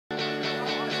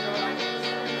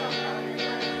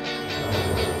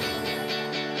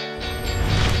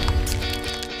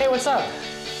what's up?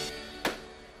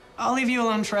 I'll leave you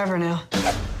alone forever now.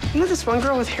 You know this one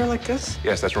girl with hair like this?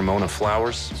 Yes, that's Ramona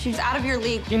Flowers. She's out of your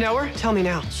league. You know her? Tell me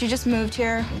now. She just moved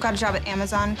here, got a job at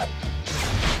Amazon.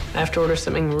 I have to order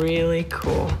something really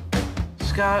cool.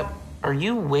 Scott, are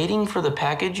you waiting for the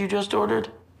package you just ordered?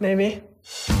 Maybe.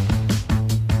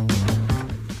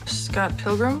 Scott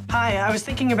Pilgrim? Hi, I was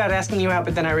thinking about asking you out,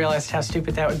 but then I realized how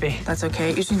stupid that would be. That's okay.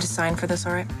 You just need to sign for this,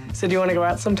 all right? So do you want to go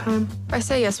out sometime? If I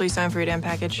say yes, will you sign for your damn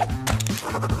package?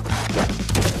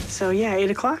 So yeah,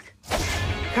 8 o'clock?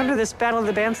 Come to this Battle of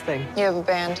the Bands thing. You have a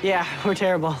band. Yeah, we're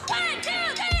terrible.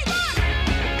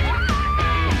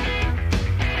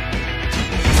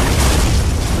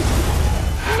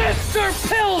 Mr.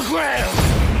 Pilgrim!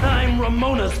 I'm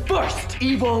Ramona's first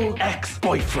evil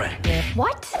ex-boyfriend.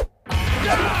 What?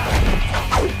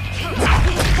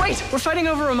 Wait, we're fighting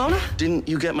over Ramona? Didn't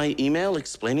you get my email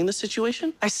explaining the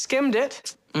situation? I skimmed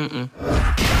it.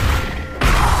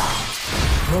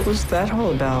 What was that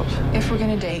all about? If we're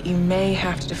gonna date, you may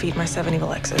have to defeat my 7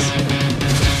 evil exes.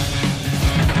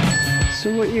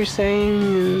 So what you're saying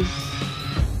is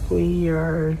we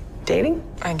are dating?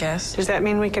 I guess. Does that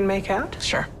mean we can make out?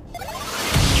 Sure.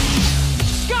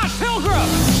 Scott Pilgrim!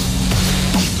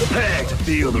 Prepare to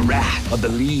feel the wrath of the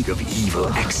League of Evil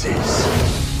Exes.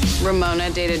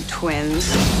 Ramona dated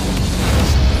twins.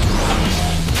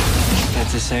 At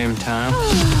the same time?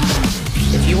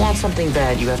 If you want something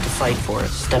bad, you have to fight for it.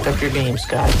 Step up your game,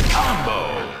 Scott.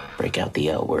 Combo! Break out the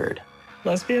L word.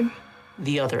 Lesbian?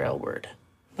 The other L word.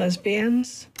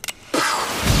 Lesbians?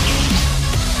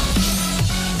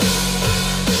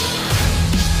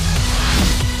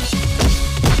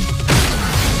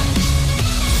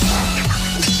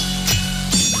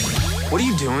 What are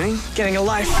you doing? Getting a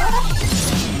life.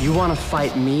 You want to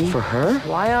fight me for her?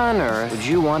 Why on earth would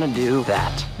you want to do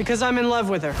that? Because I'm in love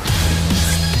with her.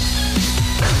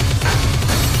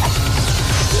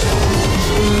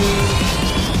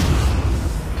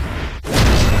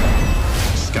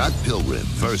 Scott Pilgrim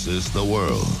versus the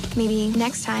world. Maybe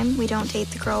next time we don't date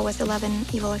the girl with 11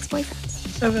 evil ex-boyfriends.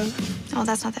 7. Oh,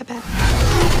 that's not that bad.